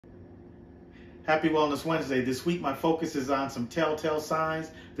Happy Wellness Wednesday. This week my focus is on some telltale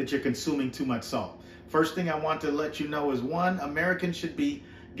signs that you're consuming too much salt. First thing I want to let you know is one, Americans should be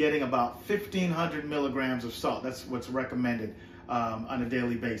getting about 1,500 milligrams of salt. That's what's recommended on a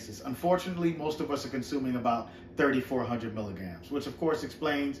daily basis. Unfortunately, most of us are consuming about 3,400 milligrams, which of course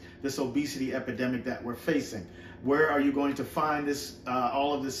explains this obesity epidemic that we're facing. Where are you going to find this,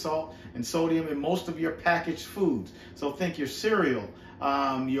 all of this salt and sodium? In most of your packaged foods. So think your cereal,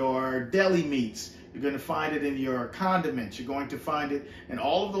 your deli meats. You're going to find it in your condiments. You're going to find it in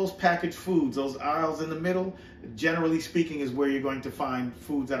all of those packaged foods. Those aisles in the middle, generally speaking, is where you're going to find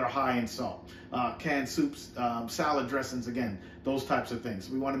foods that are high in salt. Canned soups, salad dressings, again, those types of things.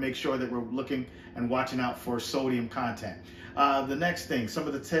 We want to make sure that we're looking and watching out for sodium content. The next thing, some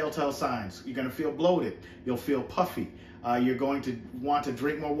of the telltale signs. You're going to feel bloated. You'll feel puffy. You're going to want to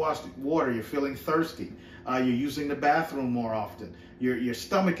drink more water. You're feeling thirsty. You're using the bathroom more often. Your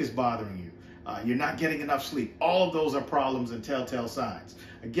stomach is bothering you. You're not getting enough sleep. All of those are problems and telltale signs.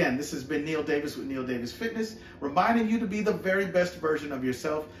 Again, this has been Neil Davis with Neil Davis Fitness, reminding you to be the very best version of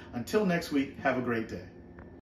yourself. Until next week, have a great day.